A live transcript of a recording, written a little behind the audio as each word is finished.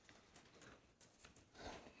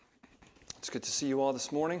good to see you all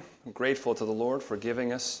this morning. I'm grateful to the Lord for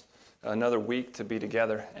giving us another week to be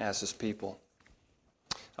together as His people.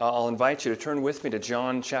 I'll invite you to turn with me to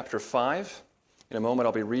John chapter 5. In a moment,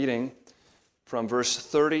 I'll be reading from verse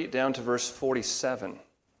 30 down to verse 47.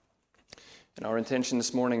 And our intention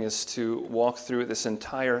this morning is to walk through this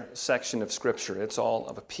entire section of Scripture. It's all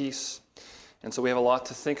of a piece. And so we have a lot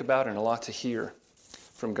to think about and a lot to hear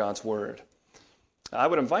from God's Word. I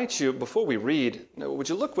would invite you, before we read, would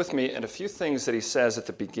you look with me at a few things that he says at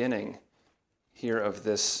the beginning here of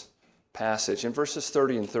this passage, in verses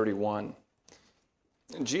 30 and 31.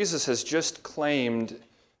 Jesus has just claimed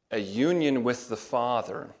a union with the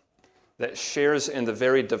Father that shares in the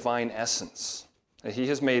very divine essence. He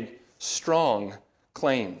has made strong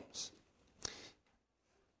claims.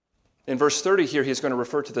 In verse 30 here, he's going to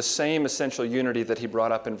refer to the same essential unity that he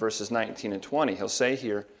brought up in verses 19 and 20. He'll say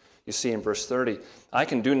here, you see in verse 30, I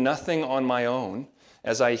can do nothing on my own.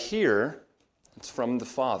 As I hear, it's from the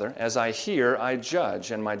Father, as I hear, I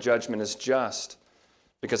judge, and my judgment is just,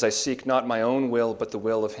 because I seek not my own will, but the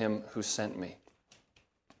will of him who sent me.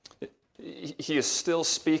 He is still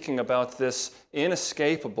speaking about this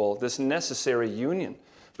inescapable, this necessary union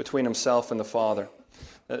between himself and the Father.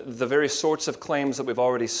 The very sorts of claims that we've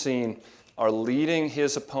already seen are leading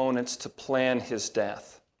his opponents to plan his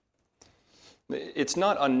death. It's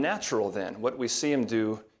not unnatural then, what we see him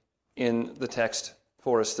do in the text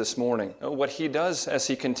for us this morning. What he does as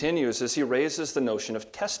he continues is he raises the notion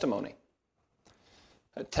of testimony.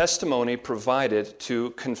 A testimony provided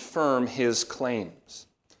to confirm his claims.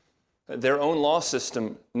 Their own law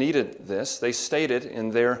system needed this. They stated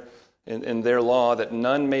in their law that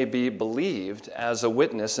none may be believed as a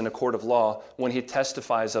witness in a court of law when he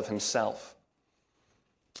testifies of himself.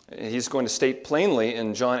 He's going to state plainly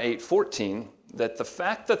in John 8:14 that the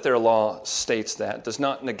fact that their law states that does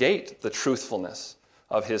not negate the truthfulness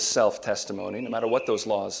of his self-testimony, no matter what those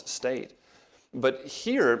laws state. But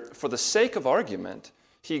here, for the sake of argument,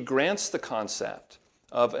 he grants the concept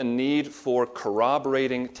of a need for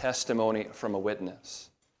corroborating testimony from a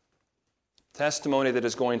witness. Testimony that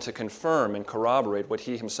is going to confirm and corroborate what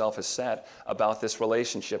he himself has said about this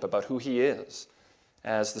relationship, about who he is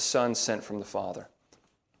as the Son sent from the Father.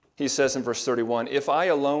 He says in verse 31, if I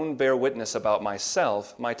alone bear witness about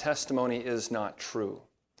myself, my testimony is not true.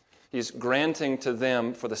 He's granting to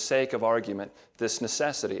them, for the sake of argument, this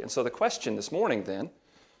necessity. And so the question this morning then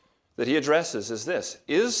that he addresses is this: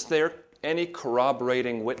 is there any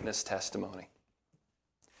corroborating witness testimony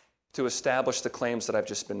to establish the claims that I've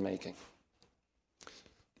just been making?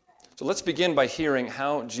 So let's begin by hearing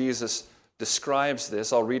how Jesus describes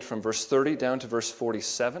this. I'll read from verse 30 down to verse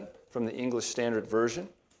 47 from the English Standard Version.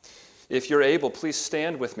 If you're able, please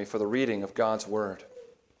stand with me for the reading of God's Word.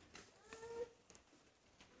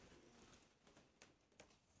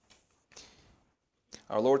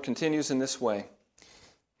 Our Lord continues in this way.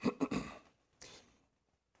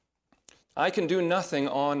 I can do nothing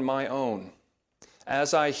on my own.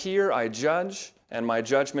 As I hear, I judge, and my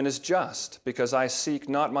judgment is just, because I seek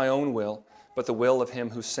not my own will, but the will of him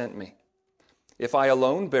who sent me. If I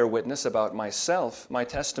alone bear witness about myself, my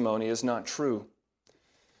testimony is not true.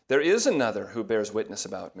 There is another who bears witness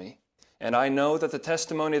about me, and I know that the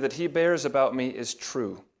testimony that he bears about me is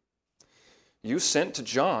true. You sent to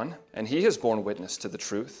John, and he has borne witness to the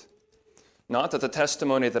truth. Not that the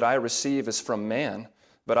testimony that I receive is from man,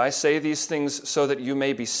 but I say these things so that you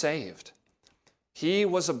may be saved. He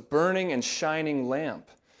was a burning and shining lamp,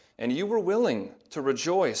 and you were willing to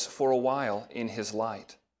rejoice for a while in his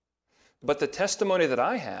light. But the testimony that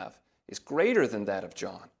I have is greater than that of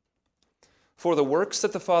John. For the works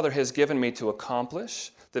that the Father has given me to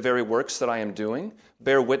accomplish, the very works that I am doing,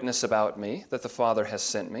 bear witness about me that the Father has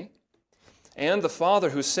sent me. And the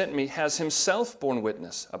Father who sent me has himself borne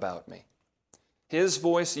witness about me. His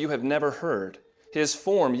voice you have never heard, his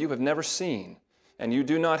form you have never seen, and you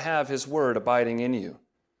do not have his word abiding in you,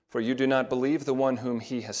 for you do not believe the one whom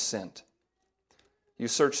he has sent. You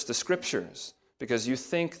search the Scriptures, because you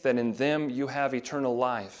think that in them you have eternal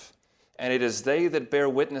life, and it is they that bear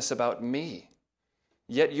witness about me.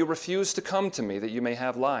 Yet you refuse to come to me that you may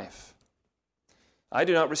have life. I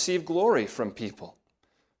do not receive glory from people,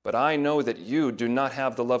 but I know that you do not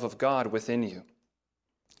have the love of God within you.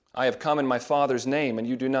 I have come in my Father's name, and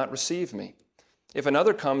you do not receive me. If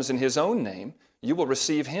another comes in his own name, you will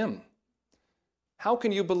receive him. How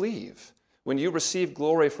can you believe when you receive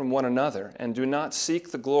glory from one another and do not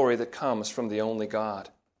seek the glory that comes from the only God?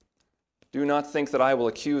 Do not think that I will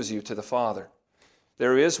accuse you to the Father.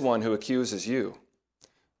 There is one who accuses you,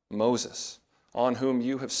 Moses, on whom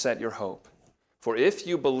you have set your hope. For if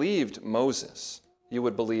you believed Moses, you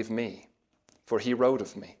would believe me, for he wrote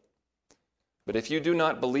of me. But if you do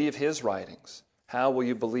not believe his writings, how will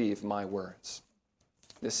you believe my words?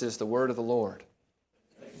 This is the word of the Lord.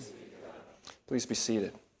 Please be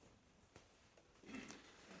seated.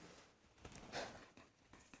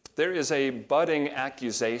 There is a budding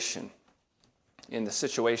accusation in the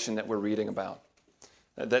situation that we're reading about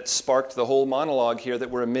that sparked the whole monologue here that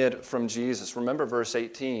we're amid from Jesus. Remember verse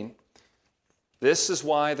 18. This is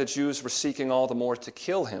why the Jews were seeking all the more to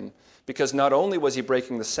kill him, because not only was he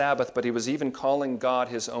breaking the Sabbath, but he was even calling God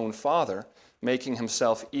his own Father, making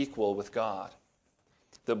himself equal with God.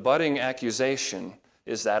 The budding accusation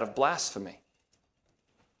is that of blasphemy.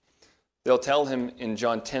 They'll tell him in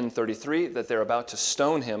John 10:33 that they're about to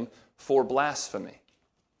stone him for blasphemy.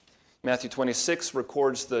 Matthew 26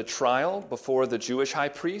 records the trial before the Jewish high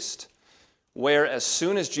priest, where as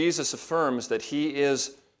soon as Jesus affirms that he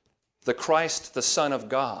is the Christ, the Son of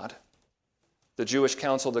God, the Jewish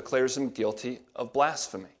council declares him guilty of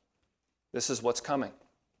blasphemy. This is what's coming.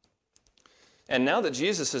 And now that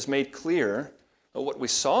Jesus has made clear what we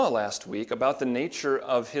saw last week about the nature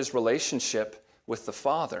of his relationship with the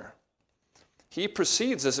Father, he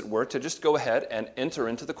proceeds, as it were, to just go ahead and enter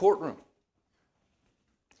into the courtroom.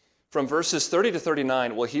 From verses 30 to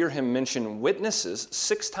 39, we'll hear him mention witnesses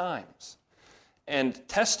 6 times and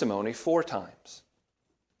testimony 4 times.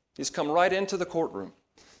 He's come right into the courtroom.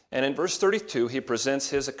 And in verse 32, he presents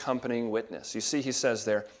his accompanying witness. You see, he says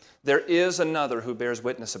there is another who bears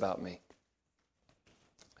witness about me.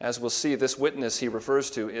 As we'll see, this witness he refers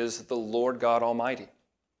to is the Lord God Almighty,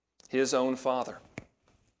 his own Father.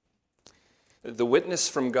 The witness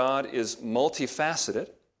from God is multifaceted.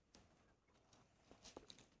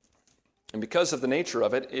 And because of the nature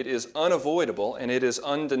of it, it is unavoidable and it is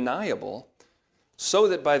undeniable, so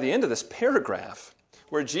that by the end of this paragraph,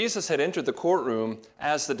 where Jesus had entered the courtroom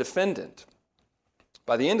as the defendant,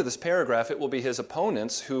 by the end of this paragraph, it will be his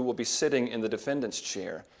opponents who will be sitting in the defendant's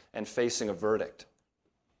chair and facing a verdict.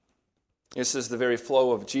 This is the very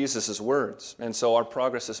flow of Jesus' words, and so our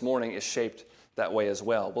progress this morning is shaped that way as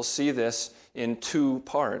well. We'll see this in 2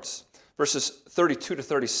 parts. Verses 32 to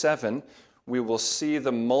 37, we will see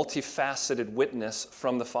the multifaceted witness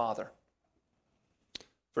from the Father.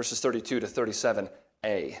 Verses 32 to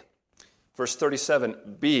 37a. Verse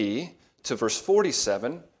 37b to verse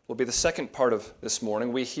 47 will be the second part of this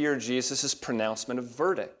morning. We hear Jesus' pronouncement of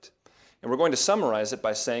verdict. And we're going to summarize it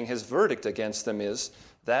by saying his verdict against them is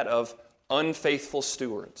that of unfaithful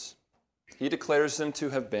stewards. He declares them to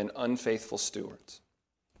have been unfaithful stewards.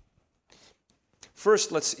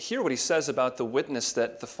 First, let's hear what he says about the witness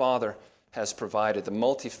that the Father has provided, the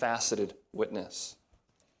multifaceted witness.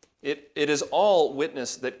 It is all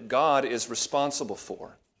witness that God is responsible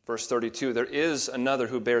for. Verse 32, there is another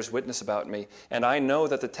who bears witness about me, and I know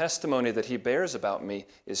that the testimony that he bears about me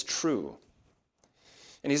is true.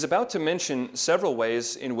 And he's about to mention several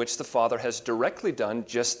ways in which the Father has directly done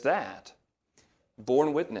just that,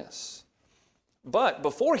 borne witness. But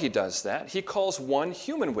before he does that, he calls one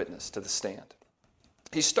human witness to the stand.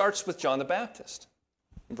 He starts with John the Baptist.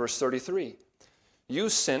 In verse 33, you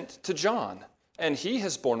sent to John, and he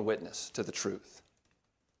has borne witness to the truth.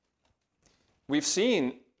 We've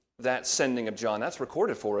seen that sending of John. That's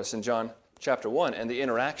recorded for us in John chapter 1 and the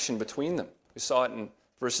interaction between them. We saw it in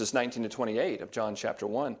verses 19 to 28 of John chapter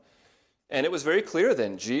 1. And it was very clear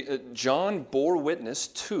then, John bore witness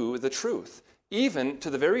to the truth, even to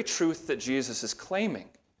the very truth that Jesus is claiming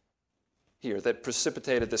here that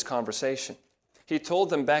precipitated this conversation. He told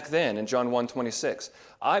them back then in John 1:26,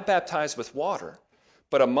 I baptize with water,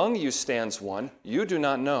 but among you stands one you do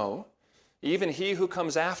not know, even he who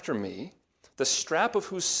comes after me, the strap of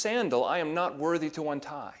whose sandal I am not worthy to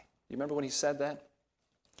untie. You remember when he said that?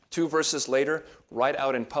 2 verses later, right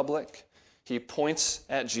out in public, he points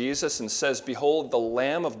at Jesus and says, behold, the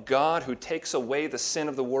Lamb of God who takes away the sin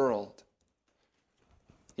of the world.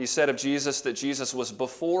 He said of Jesus that Jesus was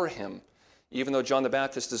before him, even though John the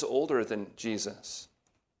Baptist is older than Jesus.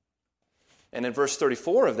 And in verse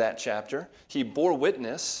 34 of that chapter, he bore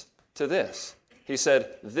witness to this. He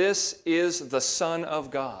said, this is the Son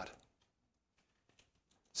of God.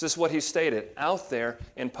 This is what he stated out there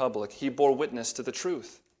in public. He bore witness to the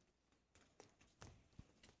truth.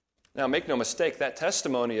 Now, make no mistake, that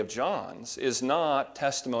testimony of John's is not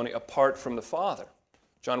testimony apart from the Father.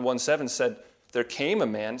 John 1:7 said, there came a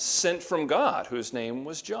man sent from God whose name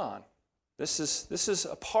was John. This is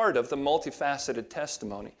a part of the multifaceted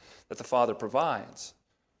testimony that the Father provides.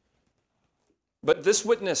 But this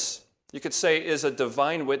witness, you could say, is a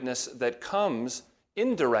divine witness that comes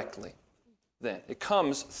indirectly. Then it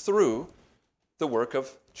comes through the work of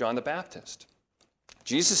John the Baptist.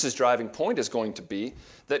 Jesus' driving point is going to be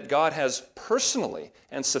that God has personally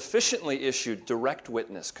and sufficiently issued direct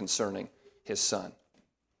witness concerning his Son.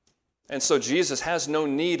 And so Jesus has no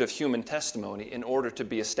need of human testimony in order to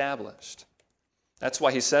be established. That's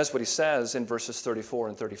why he says what he says in verses 34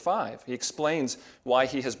 and 35. He explains why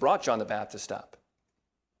he has brought John the Baptist up.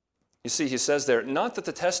 You see, he says there, "Not that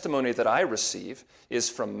the testimony that I receive is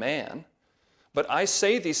from man, but I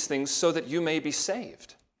say these things so that you may be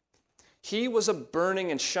saved. He was a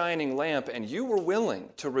burning and shining lamp, and you were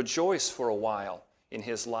willing to rejoice for a while in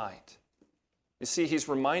his light." You see, he's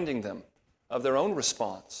reminding them of their own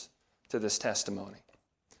response to this testimony.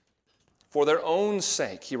 For their own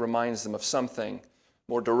sake, he reminds them of something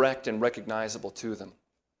more direct and recognizable to them.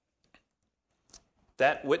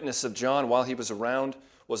 That witness of John while he was around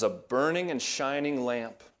was a burning and shining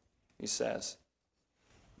lamp, he says,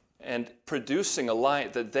 and producing a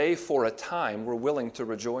light that they for a time were willing to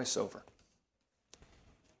rejoice over.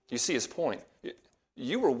 You see his point.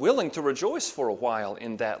 You were willing to rejoice for a while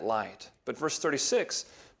in that light. But verse 36,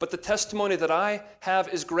 "But the testimony that I have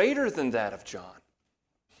is greater than that of John."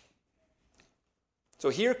 So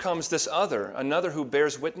here comes this another who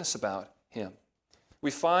bears witness about him. We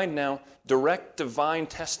find now direct divine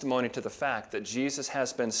testimony to the fact that Jesus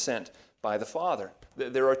has been sent by the Father.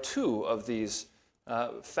 There are two of these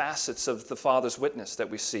facets of the Father's witness that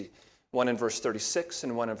we see, one in verse 36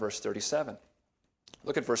 and one in verse 37.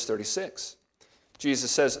 Look at verse 36. Jesus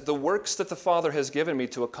says, "The works that the Father has given me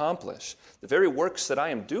to accomplish, the very works that I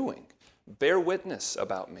am doing, bear witness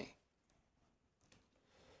about me."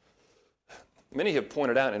 Many have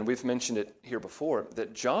pointed out, and we've mentioned it here before,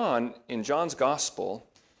 that John, in John's gospel,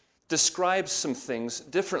 describes some things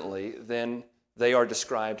differently than they are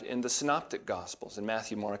described in the synoptic gospels, in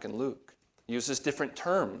Matthew, Mark, and Luke. He uses different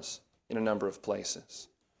terms in a number of places.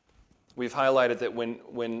 We've highlighted that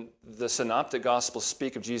when the synoptic gospels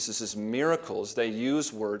speak of Jesus' miracles, they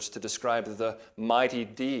use words to describe the mighty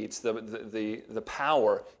deeds, the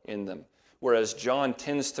power in them, whereas John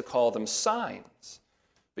tends to call them signs,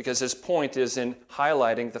 because his point is in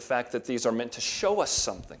highlighting the fact that these are meant to show us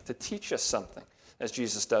something, to teach us something, as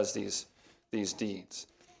Jesus does these deeds.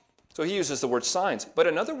 So he uses the word signs. But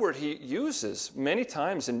another word he uses many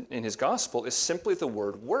times in his gospel is simply the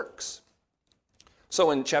word works. So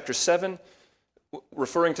in chapter 7,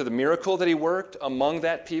 referring to the miracle that he worked among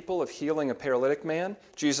that people of healing a paralytic man,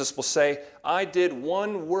 Jesus will say, "I did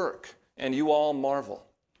one work, and you all marvel."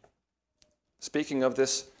 Speaking of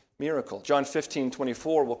this miracle, John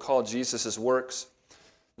 15:24 will call Jesus' works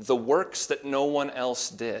the works that no one else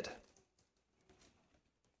did.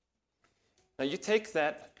 Now you take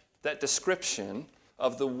that description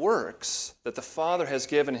of the works that the Father has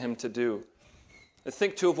given him to do. And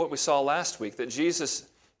think too of what we saw last week, that Jesus,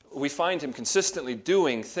 we find him consistently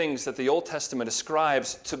doing things that the Old Testament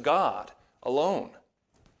ascribes to God alone.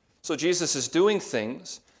 So Jesus is doing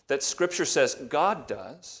things that Scripture says God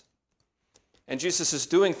does, and Jesus is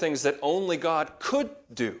doing things that only God could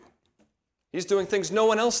do. He's doing things no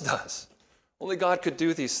one else does. Only God could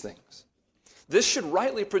do these things. This should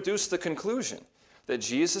rightly produce the conclusion that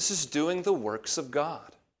Jesus is doing the works of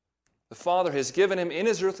God. The Father has given him in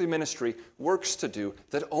his earthly ministry works to do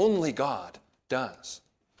that only God does.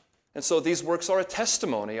 And so these works are a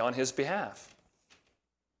testimony on his behalf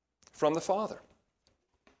from the Father.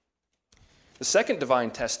 The second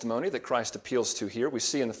divine testimony that Christ appeals to here, we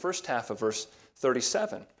see in the first half of verse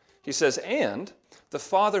 37. He says, "And the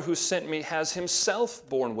Father who sent me has himself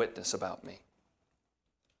borne witness about me."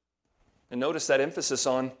 And notice that emphasis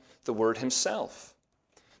on the word himself.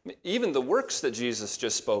 Even the works that Jesus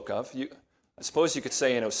just spoke of, I suppose you could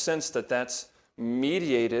say in a sense that that's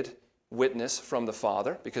mediated witness from the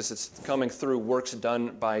Father, because it's coming through works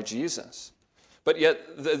done by Jesus. But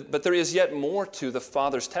there is yet more to the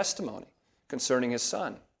Father's testimony concerning his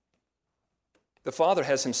Son. The Father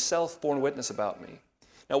has himself borne witness about me.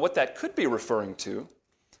 Now what that could be referring to,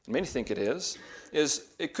 and many think it is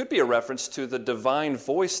it could be a reference to the divine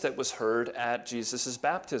voice that was heard at Jesus'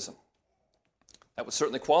 baptism. That would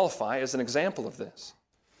certainly qualify as an example of this.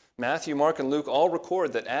 Matthew, Mark, and Luke all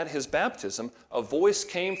record that at his baptism, a voice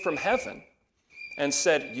came from heaven and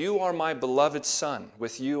said, "You are my beloved Son,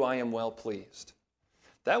 with you I am well pleased."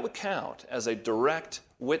 That would count as a direct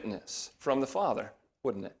witness from the Father,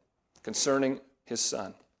 wouldn't it, concerning his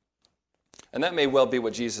Son. And that may well be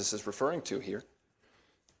what Jesus is referring to here.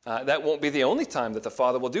 That won't be the only time that the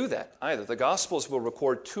Father will do that either. The Gospels will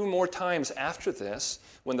record 2 more times after this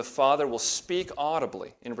when the Father will speak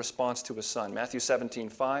audibly in response to his Son. Matthew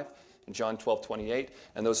 17:5 and John 12:28,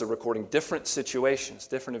 and those are recording different situations,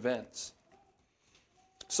 different events.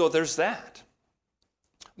 So there's that.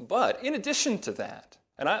 But in addition to that,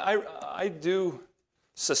 and I do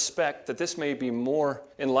suspect that this may be more,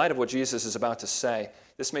 in light of what Jesus is about to say,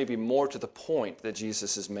 this may be more to the point that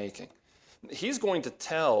Jesus is making. He's going to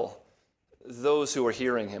tell those who are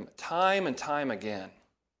hearing him time and time again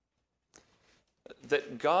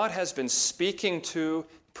that God has been speaking to,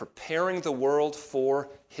 preparing the world for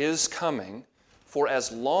his coming for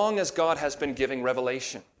as long as God has been giving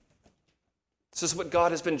revelation. This is what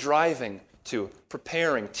God has been driving to,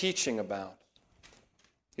 preparing, teaching about.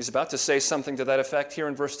 He's about to say something to that effect here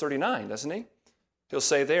in verse 39, doesn't he? He'll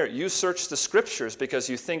say there, you search the Scriptures because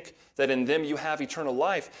you think that in them you have eternal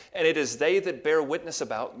life, and it is they that bear witness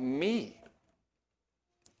about me.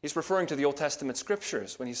 He's referring to the Old Testament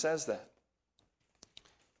Scriptures when he says that.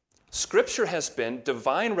 Scripture has been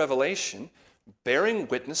divine revelation bearing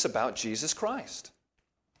witness about Jesus Christ.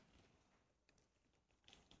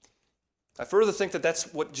 I further think that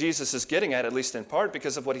that's what Jesus is getting at least in part,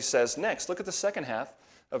 because of what he says next. Look at the second half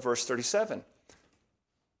of verse 37.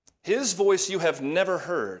 His voice you have never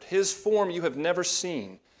heard, his form you have never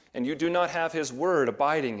seen, and you do not have his word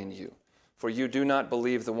abiding in you, for you do not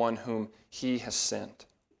believe the one whom he has sent.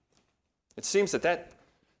 It seems that that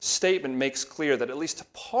statement makes clear that at least a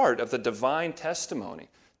part of the divine testimony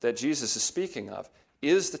that Jesus is speaking of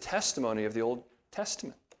is the testimony of the Old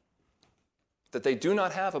Testament, that they do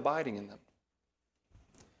not have abiding in them.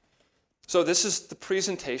 So this is the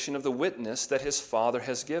presentation of the witness that his Father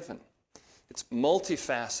has given. It's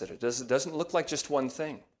multifaceted. It doesn't look like just one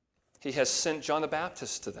thing. He has sent John the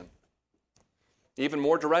Baptist to them. Even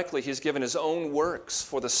more directly, he's given his own works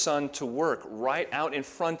for the Son to work right out in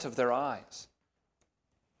front of their eyes.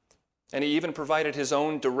 And he even provided his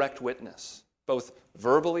own direct witness, both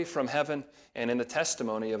verbally from heaven and in the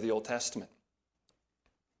testimony of the Old Testament.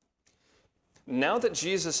 Now that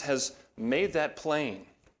Jesus has made that plain,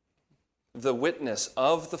 the witness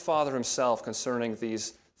of the Father himself concerning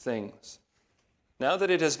these things, now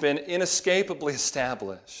that it has been inescapably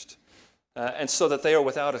established, and so that they are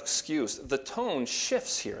without excuse, the tone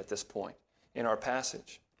shifts here at this point in our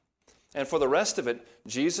passage. And for the rest of it,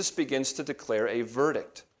 Jesus begins to declare a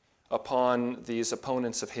verdict upon these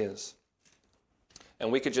opponents of his. And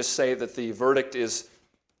we could just say that the verdict is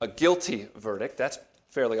a guilty verdict. That's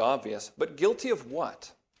fairly obvious. But guilty of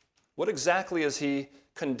what? What exactly is he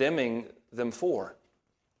condemning them for?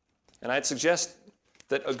 And I'd suggest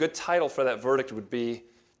that a good title for that verdict would be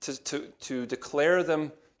to declare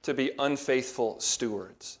them to be unfaithful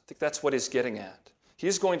stewards. I think that's what he's getting at.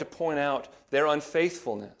 He's going to point out their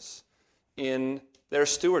unfaithfulness in their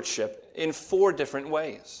stewardship in 4 different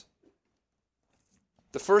ways.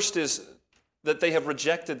 The first is that they have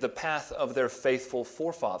rejected the path of their faithful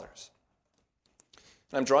forefathers.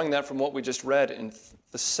 And I'm drawing that from what we just read in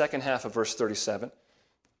the second half of verse 37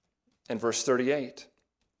 and verse 38,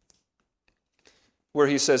 where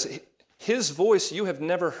he says, his voice you have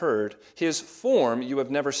never heard, his form you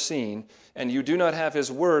have never seen, and you do not have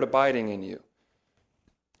his word abiding in you,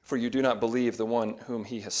 for you do not believe the one whom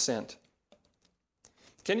he has sent.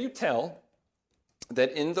 Can you tell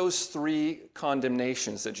that in those 3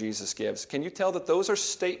 condemnations that Jesus gives, can you tell that those are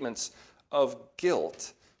statements of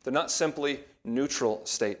guilt? They're not simply neutral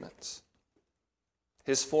statements.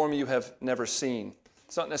 His form you have never seen.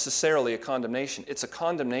 It's not necessarily a condemnation. It's a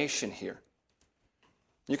condemnation here.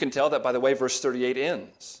 You can tell that by the way verse 38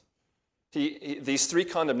 ends. These 3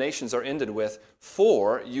 condemnations are ended with,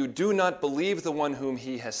 for you do not believe the one whom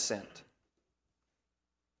he has sent.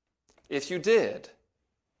 If you did,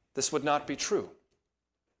 this would not be true.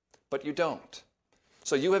 But you don't.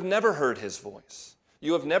 So you have never heard his voice.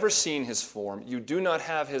 You have never seen his form. You do not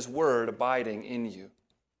have his word abiding in you.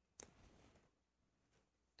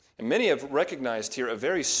 And many have recognized here a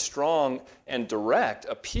very strong and direct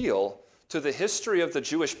appeal to the history of the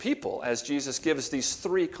Jewish people as Jesus gives these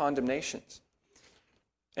 3 condemnations.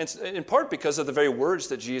 And in part because of the very words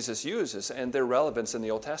that Jesus uses and their relevance in the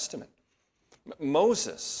Old Testament.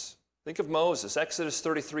 Moses, think of Moses, Exodus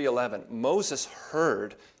 33:11. Moses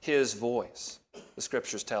heard his voice, the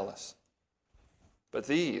Scriptures tell us. But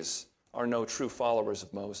these are no true followers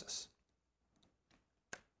of Moses.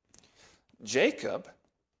 Jacob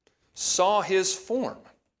saw his form.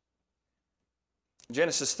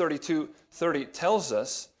 Genesis 32:30 tells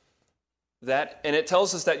us that, and it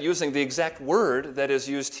tells us that using the exact word that is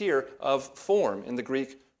used here of form in the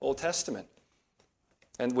Greek Old Testament,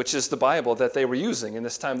 and which is the Bible that they were using in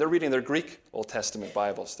this time. They're reading their Greek Old Testament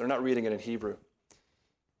Bibles. They're not reading it in Hebrew.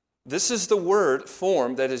 This is the word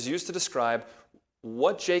form that is used to describe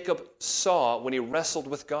what Jacob saw when he wrestled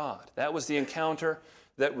with God. That was the encounter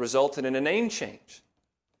that resulted in a name change.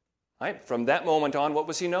 Right? From that moment on, what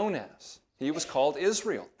was he known as? He was called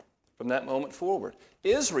Israel from that moment forward.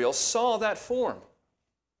 Israel saw that form.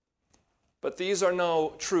 But these are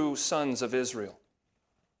no true sons of Israel.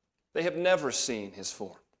 They have never seen his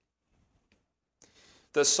form.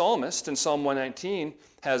 The psalmist in Psalm 119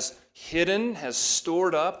 has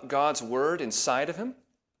stored up God's word inside of him.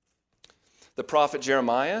 The prophet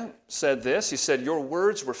Jeremiah said this. He said, "Your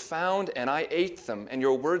words were found, and I ate them, and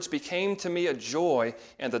your words became to me a joy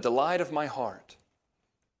and the delight of my heart."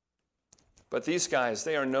 But these guys,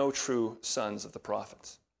 they are no true sons of the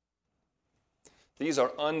prophets. These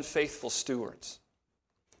are unfaithful stewards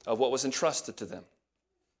of what was entrusted to them.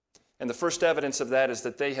 And the first evidence of that is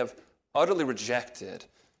that they have utterly rejected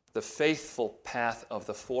the faithful path of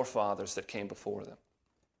the forefathers that came before them.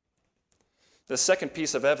 The second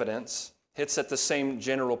piece of evidence hits at the same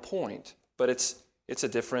general point, but it's a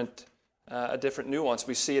different nuance.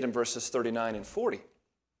 We see it in verses 39 and 40.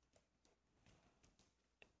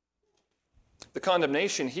 The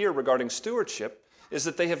condemnation here regarding stewardship is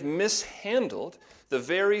that they have mishandled the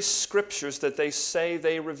very scriptures that they say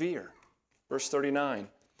they revere. Verse 39,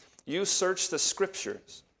 "You search the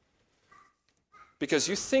scriptures because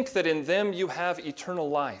you think that in them you have eternal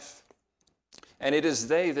life, and it is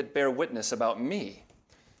they that bear witness about me,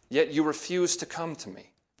 yet you refuse to come to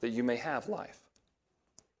me, that you may have life."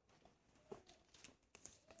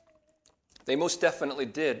 They most definitely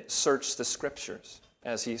did search the scriptures,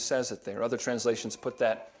 as he says it there. Other translations put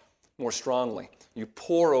that more strongly. You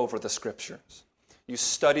pore over the scriptures. You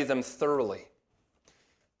study them thoroughly.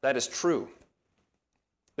 That is true.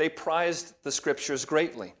 They prized the scriptures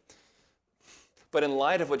greatly. But in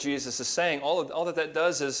light of what Jesus is saying, all that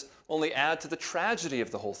does is only add to the tragedy of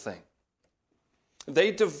the whole thing.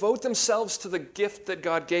 They devote themselves to the gift that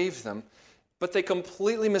God gave them, but they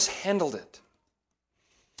completely mishandled it,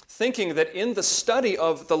 thinking that in the study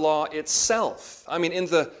of the law itself, in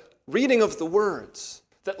the reading of the words,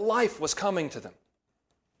 that life was coming to them.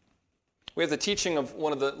 We have the teaching of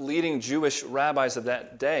one of the leading Jewish rabbis of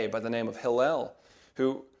that day by the name of Hillel,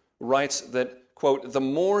 who writes that, quote, "The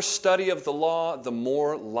more study of the law, the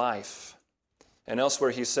more life." And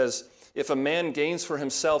elsewhere he says, "If a man gains for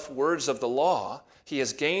himself words of the law, he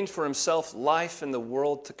has gained for himself life in the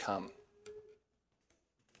world to come."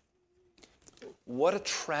 What a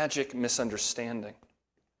tragic misunderstanding.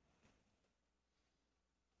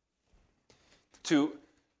 To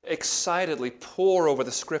excitedly pore over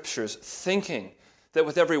the scriptures, thinking that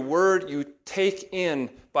with every word you take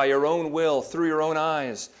in by your own will, through your own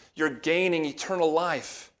eyes, you're gaining eternal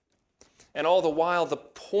life. And all the while, the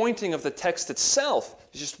pointing of the text itself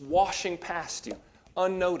is just washing past you,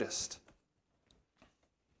 unnoticed.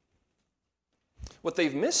 What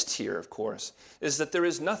they've missed here, of course, is that there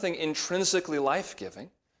is nothing intrinsically life-giving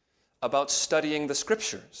about studying the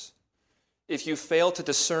scriptures if you fail to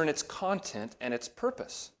discern its content and its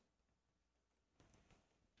purpose.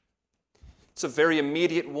 It's a very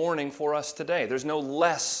immediate warning for us today. There's no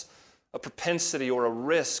less a propensity or a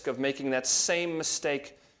risk of making that same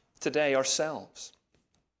mistake today ourselves.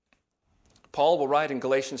 Paul will write in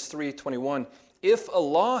Galatians 3:21, "If a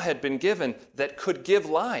law had been given that could give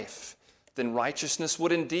life, then righteousness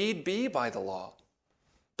would indeed be by the law.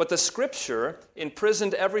 But the Scripture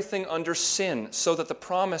imprisoned everything under sin, so that the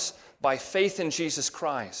promise by faith in Jesus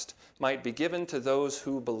Christ might be given to those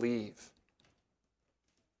who believe."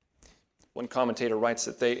 One commentator writes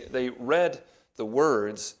that they read the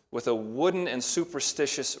words with a wooden and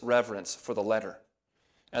superstitious reverence for the letter,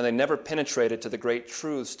 and they never penetrated to the great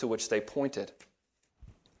truths to which they pointed.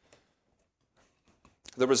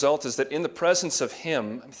 The result is that in the presence of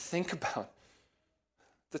Him, think about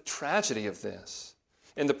the tragedy of this.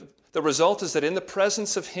 The result is that in the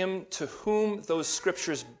presence of Him to whom those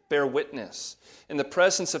scriptures bear witness, in the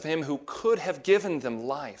presence of Him who could have given them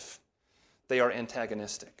life, they are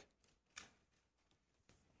antagonistic.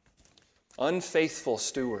 Unfaithful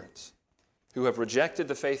stewards who have rejected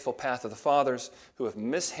the faithful path of the fathers, who have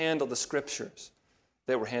mishandled the scriptures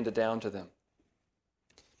that were handed down to them.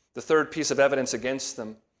 The third piece of evidence against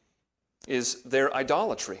them is their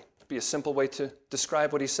idolatry. It'd be a simple way to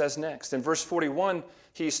describe what he says next. In verse 41,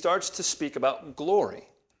 he starts to speak about glory.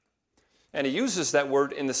 And he uses that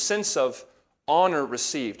word in the sense of honor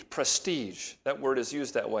received, prestige. That word is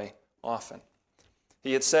used that way often.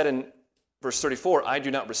 He had said in verse 34, "I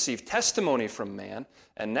do not receive testimony from man."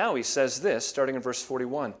 And now he says this, starting in verse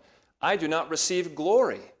 41, "I do not receive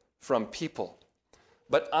glory from people.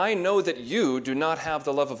 But I know that you do not have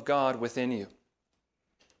the love of God within you.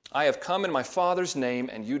 I have come in my Father's name,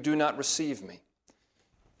 and you do not receive me.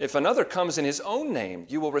 If another comes in his own name,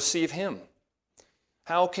 you will receive him.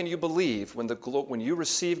 How can you believe when you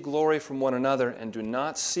receive glory from one another and do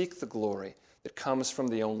not seek the glory that comes from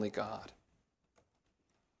the only God?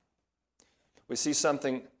 We see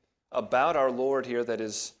something about our Lord here that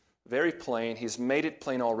is very plain. He's made it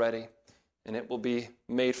plain already, and it will be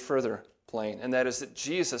made further plain, and that is that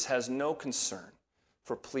Jesus has no concern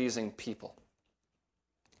for pleasing people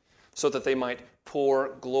so that they might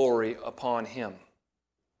pour glory upon him.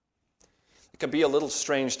 It can be a little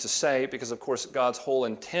strange to say because, of course, God's whole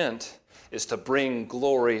intent is to bring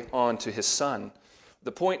glory onto his Son.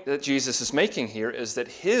 The point that Jesus is making here is that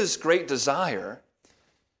his great desire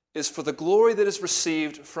is for the glory that is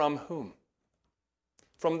received from whom?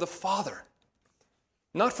 From the Father,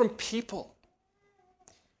 not from people.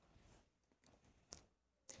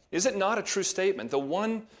 Is it not a true statement? The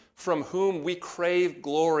one from whom we crave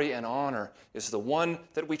glory and honor is the one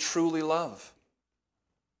that we truly love.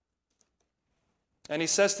 And he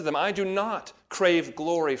says to them, I do not crave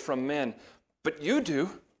glory from men, but you do.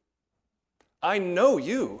 I know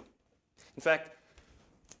you. In fact,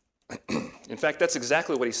 that's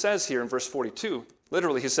exactly what he says here in verse 42.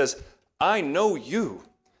 Literally, he says, I know you,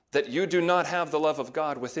 that you do not have the love of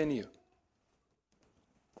God within you.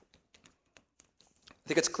 I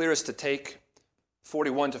think it's clearest to take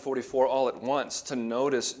 41 to 44 all at once to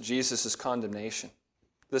notice Jesus' condemnation.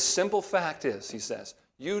 The simple fact is, he says,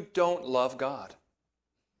 you don't love God.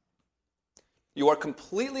 You are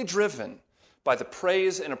completely driven by the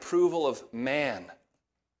praise and approval of man.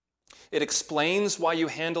 It explains why you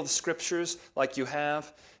handle the Scriptures like you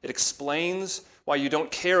have. It explains why you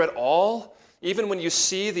don't care at all, even when you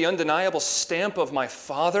see the undeniable stamp of my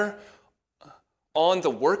Father on the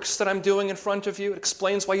works that I'm doing in front of you. It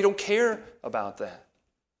explains why you don't care about that.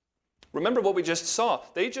 Remember what we just saw.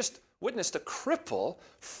 They just witnessed a cripple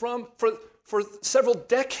for several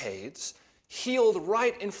decades healed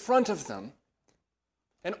right in front of them.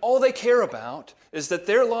 And all they care about is that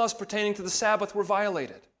their laws pertaining to the Sabbath were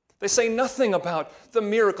violated. They say nothing about the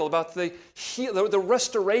miracle, about the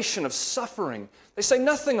restoration of suffering. They say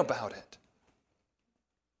nothing about it.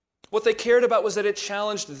 What they cared about was that it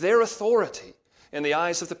challenged their authority in the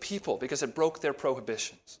eyes of the people because it broke their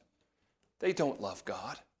prohibitions. They don't love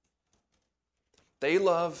God. They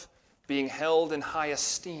love being held in high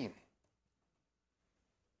esteem.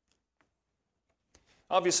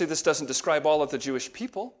 Obviously, this doesn't describe all of the Jewish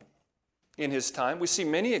people in his time. We see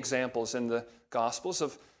many examples in the Gospels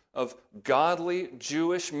of godly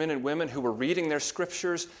Jewish men and women who were reading their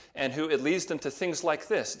Scriptures and who it leads them to things like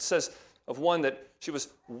this. It says of one that she was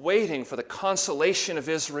waiting for the consolation of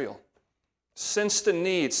Israel, sensed a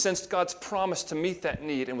need, sensed God's promise to meet that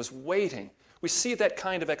need, and was waiting. We see that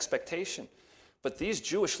kind of expectation. But these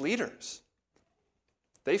Jewish leaders,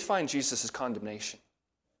 they find Jesus' condemnation.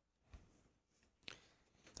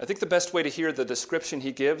 I think the best way to hear the description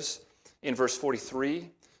he gives in verse 43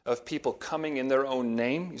 of people coming in their own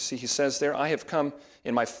name. You see, he says there, I have come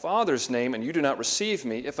in my Father's name, and you do not receive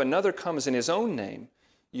me. If another comes in his own name,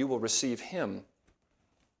 you will receive him.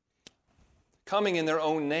 Coming in their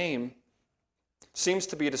own name seems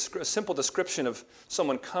to be a simple description of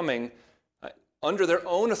someone coming under their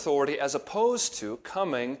own authority as opposed to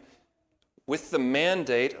coming with the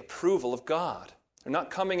mandate approval of God. They're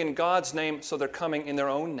not coming in God's name, so they're coming in their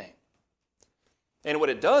own name. And what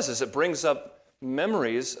it does is it brings up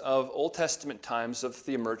memories of Old Testament times of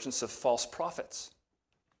the emergence of false prophets,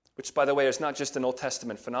 which, by the way, is not just an Old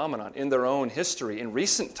Testament phenomenon. In their own history, in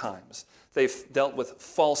recent times, they've dealt with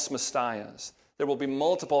false messiahs. There will be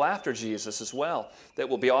multiple after Jesus as well that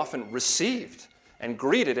will be often received and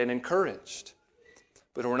greeted and encouraged.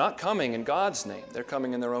 But we're not coming in God's name. They're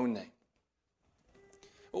coming in their own name.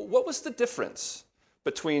 What was the difference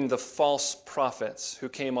between the false prophets who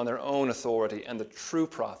came on their own authority and the true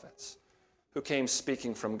prophets who came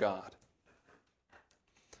speaking from God?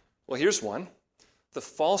 Well, here's one. The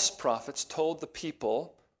false prophets told the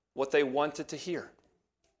people what they wanted to hear.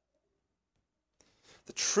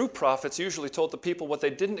 The true prophets usually told the people what they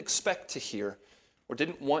didn't expect to hear or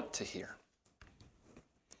didn't want to hear.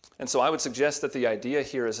 And so I would suggest that the idea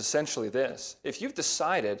here is essentially this. If you've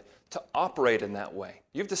decided to operate in that way,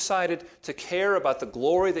 you've decided to care about the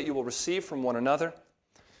glory that you will receive from one another,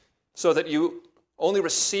 so that you only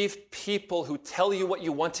receive people who tell you what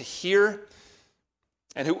you want to hear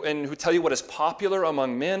and who tell you what is popular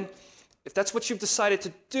among men, if that's what you've decided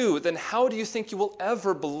to do, then how do you think you will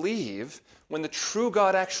ever believe when the true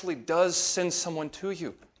God actually does send someone to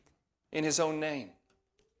you in his own name?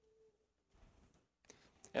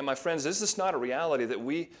 And my friends, is this not a reality that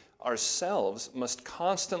we ourselves must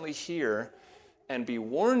constantly hear and be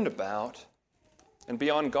warned about and be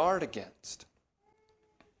on guard against?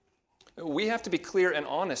 we have to be clear and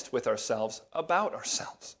honest with ourselves about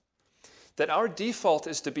ourselves. That our default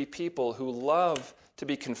is to be people who love to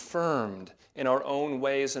be confirmed in our own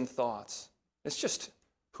ways and thoughts. It's just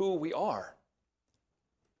who we are.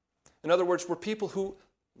 In other words, we're people who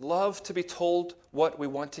love to be told what we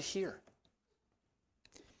want to hear.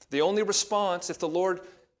 The only response, if the Lord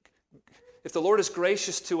is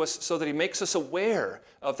gracious to us so that he makes us aware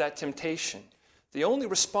of that temptation, the only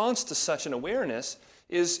response to such an awareness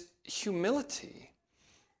is humility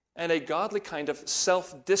and a godly kind of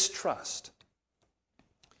self-distrust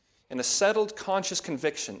and a settled conscious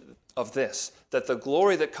conviction of this, that the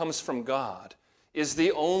glory that comes from God is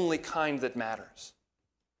the only kind that matters.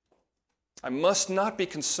 I must not be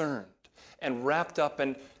concerned and wrapped up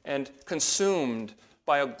and consumed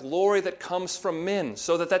by a glory that comes from men,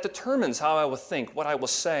 so that determines how I will think, what I will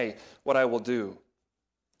say, what I will do.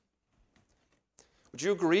 Would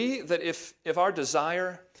you agree that if our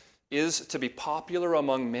desire is to be popular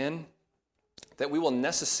among men, that we will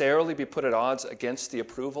necessarily be put at odds against the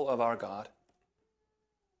approval of our God?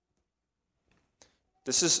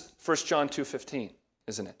 This is 1 John 2:15,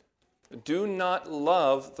 isn't it? Do not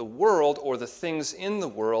love the world or the things in the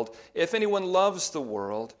world. If anyone loves the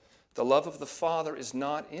world, the love of the Father is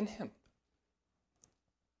not in him.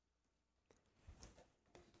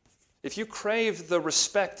 If you crave the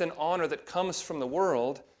respect and honor that comes from the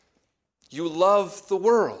world, you love the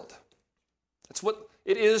world. That's what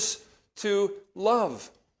it is to love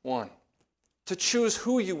one, to choose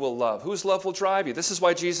who you will love, whose love will drive you. This is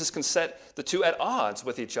why Jesus can set the two at odds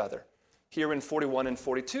with each other here in 41 and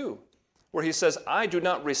 42, where he says, I do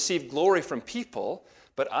not receive glory from people,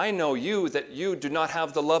 but I know you that you do not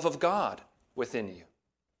have the love of God within you.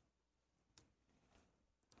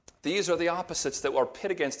 These are the opposites that are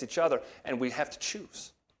pit against each other, and we have to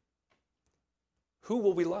choose. Who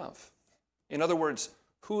will we love? In other words,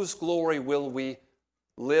 whose glory will we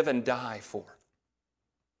live and die for?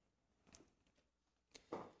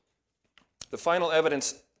 The final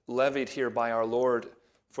evidence levied here by our Lord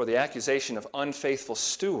for the accusation of unfaithful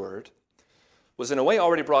steward was in a way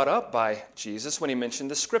already brought up by Jesus when he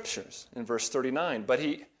mentioned the Scriptures in verse 39. But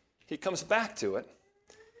he comes back to it.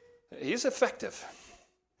 He's effective.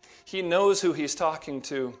 He knows who he's talking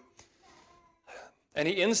to. And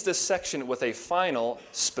he ends this section with a final,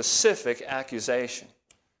 specific accusation,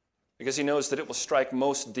 because he knows that it will strike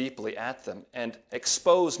most deeply at them and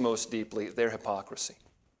expose most deeply their hypocrisy.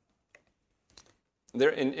 There,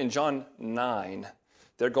 in John 9,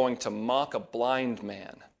 they're going to mock a blind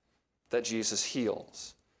man that Jesus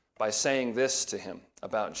heals by saying this to him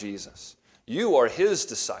about Jesus. You are his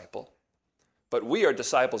disciple, but we are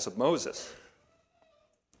disciples of Moses.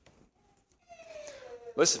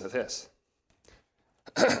 Listen to this.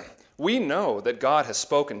 We know that God has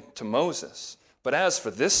spoken to Moses, but as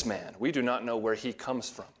for this man, we do not know where he comes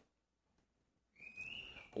from.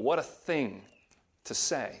 What a thing to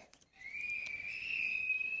say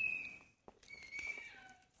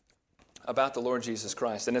about the Lord Jesus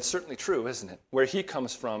Christ. And it's certainly true, isn't it? Where he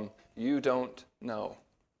comes from, you don't know.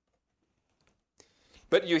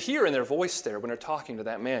 But you hear in their voice there when they're talking to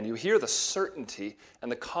that man, you hear the certainty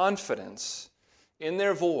and the confidence in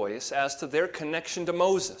their voice as to their connection to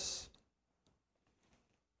Moses.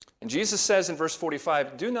 And Jesus says in verse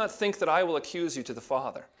 45, do not think that I will accuse you to the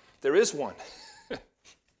Father. There is one.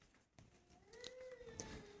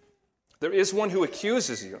 There is one who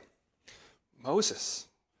accuses you, Moses,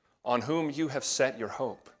 on whom you have set your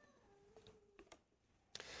hope.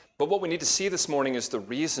 But what we need to see this morning is the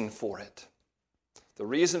reason for it. The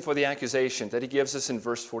reason for the accusation that he gives us in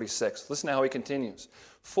verse 46. Listen to how he continues.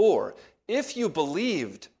 For if you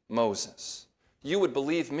believed Moses, you would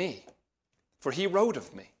believe me, for he wrote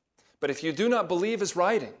of me. But if you do not believe his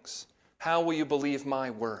writings, how will you believe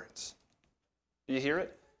my words? Do you hear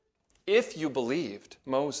it? If you believed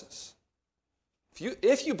Moses.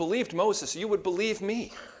 If you believed Moses, you would believe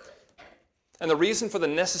me. And the reason for the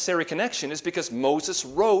necessary connection is because Moses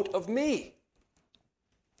wrote of me.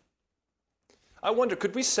 I wonder,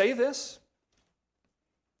 could we say this?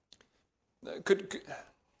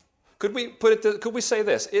 Could we say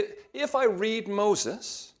this? If I read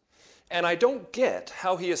Moses and I don't get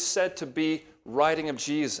how he is said to be writing of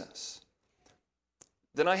Jesus,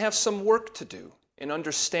 then I have some work to do in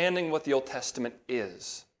understanding what the Old Testament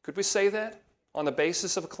is. Could we say that on the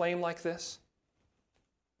basis of a claim like this?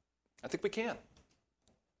 I think we can.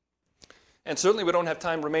 And certainly we don't have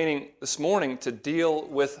time remaining this morning to deal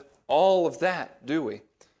with all of that, do we?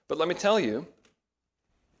 But let me tell you,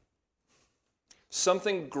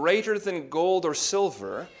 something greater than gold or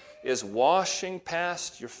silver is washing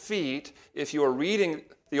past your feet if you are reading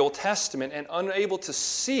the Old Testament and unable to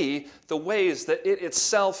see the ways that it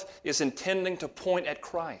itself is intending to point at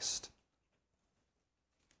Christ.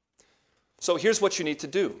 So here's what you need to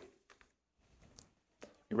do.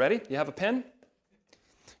 You ready? You have a pen?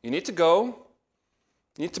 You need to go,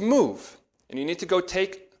 you need to move, and you need to go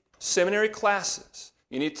take seminary classes.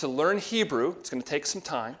 You need to learn Hebrew. It's going to take some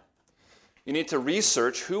time. You need to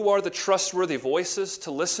research who are the trustworthy voices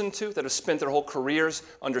to listen to that have spent their whole careers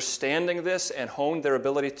understanding this and honed their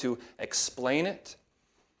ability to explain it.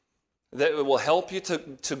 That will help you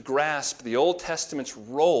to grasp the Old Testament's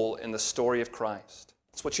role in the story of Christ.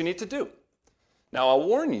 That's what you need to do. Now, I'll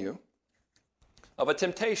warn you of a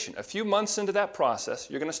temptation. A few months into that process,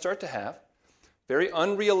 you're going to start to have very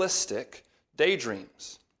unrealistic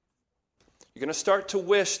daydreams. You're going to start to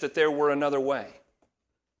wish that there were another way.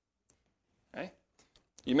 Okay?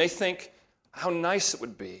 You may think, how nice it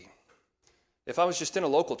would be if I was just in a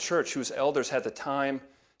local church whose elders had the time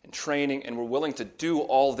and training and were willing to do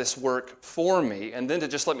all this work for me, and then to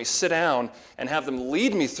just let me sit down and have them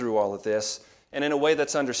lead me through all of this, and in a way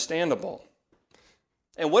that's understandable.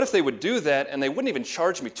 And what if they would do that and they wouldn't even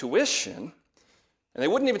charge me tuition, and they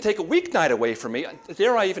wouldn't even take a weeknight away from me?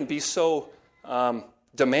 Dare I even be so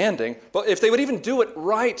demanding? But if they would even do it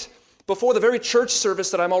right before the very church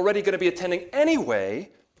service that I'm already going to be attending anyway,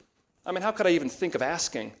 I mean, how could I even think of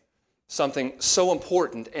asking something so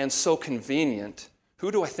important and so convenient?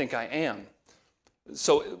 Who do I think I am?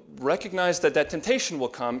 So recognize that temptation will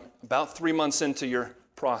come about 3 months into your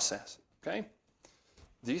process, okay?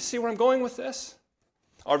 Do you see where I'm going with this?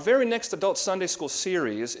 Our very next Adult Sunday School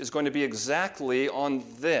series is going to be exactly on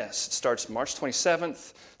this. It starts March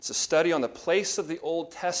 27th. It's a study on the place of the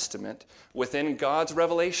Old Testament within God's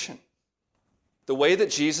revelation. The way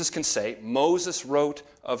that Jesus can say, Moses wrote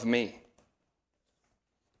of me.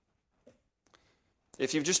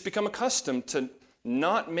 If you've just become accustomed to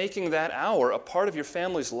not making that hour a part of your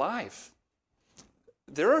family's life,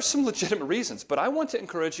 there are some legitimate reasons, but I want to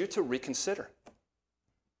encourage you to reconsider.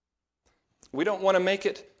 We don't want to make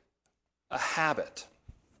it a habit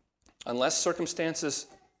unless circumstances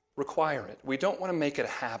require it. We don't want to make it a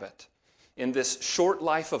habit in this short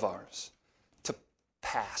life of ours to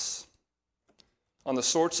pass on the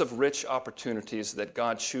sorts of rich opportunities that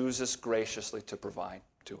God chooses graciously to provide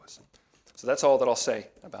to us. So that's all that I'll say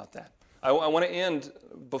about that. I want to end,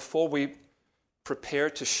 before we prepare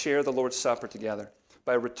to share the Lord's Supper together,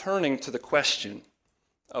 by returning to the question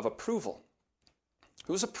of approval.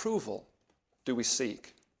 Whose approval do we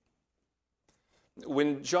seek?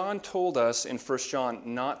 When John told us in 1 John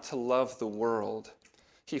not to love the world,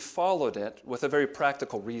 he followed it with a very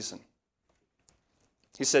practical reason.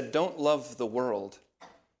 He said, don't love the world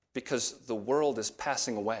because the world is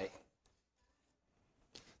passing away.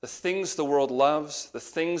 The things the world loves, the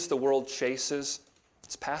things the world chases,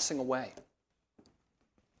 it's passing away.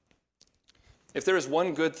 If there is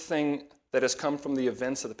one good thing that has come from the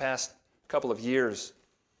events of the past couple of years,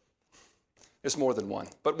 there's more than one,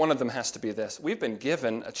 but one of them has to be this. We've been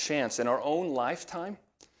given a chance in our own lifetime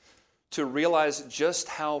to realize just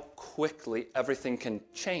how quickly everything can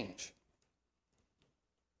change.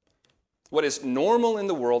 What is normal in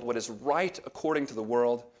the world, what is right according to the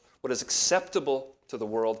world, what is acceptable to the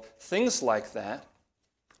world, things like that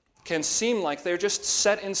can seem like they're just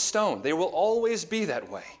set in stone. They will always be that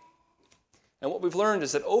way. And what we've learned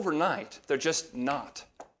is that overnight, they're just not.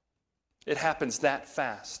 It happens that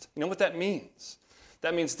fast. You know what that means?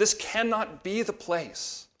 That means this cannot be the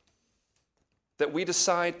place that we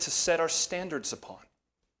decide to set our standards upon.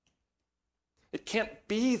 It can't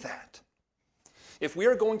be that. If we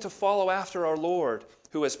are going to follow after our Lord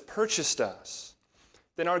who has purchased us,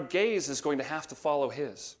 then our gaze is going to have to follow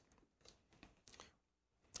His.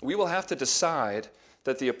 We will have to decide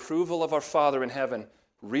that the approval of our Father in heaven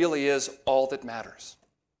really is all that matters.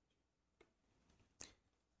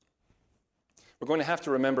 We're going to have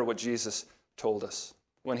to remember what Jesus told us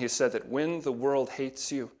when He said that when the world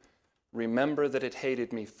hates you, remember that it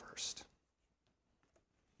hated me first.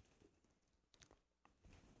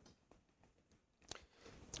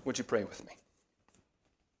 Would you pray with me?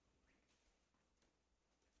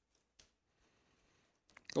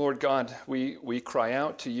 Lord God, we cry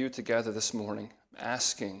out to you together this morning,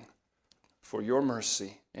 asking for your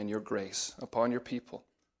mercy and your grace upon your people.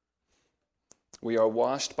 We are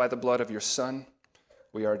washed by the blood of your Son.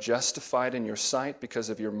 We are justified in your sight because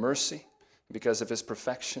of your mercy, because of his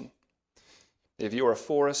perfection. If you are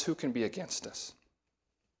for us, who can be against us?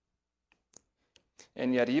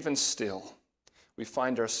 And yet, even still, we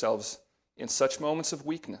find ourselves in such moments of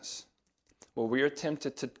weakness where we are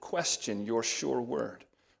tempted to question your sure word.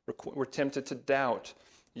 We're tempted to doubt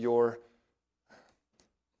your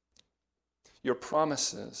your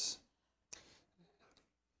promises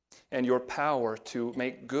and your power to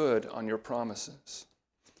make good on your promises.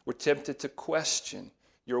 We're tempted to question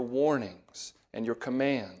your warnings and your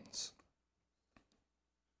commands.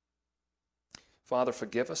 Father,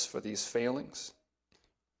 forgive us for these failings.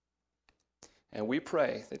 And we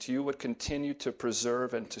pray that you would continue to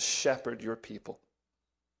preserve and to shepherd your people.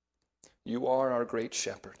 You are our great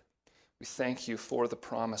shepherd. We thank you for the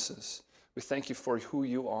promises. We thank you for who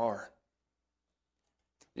you are,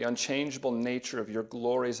 the unchangeable nature of your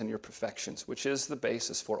glories and your perfections, which is the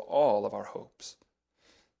basis for all of our hopes.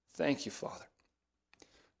 Thank you, Father.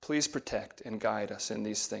 Please protect and guide us in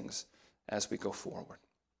these things as we go forward.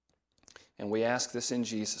 And we ask this in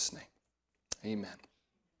Jesus' name. Amen.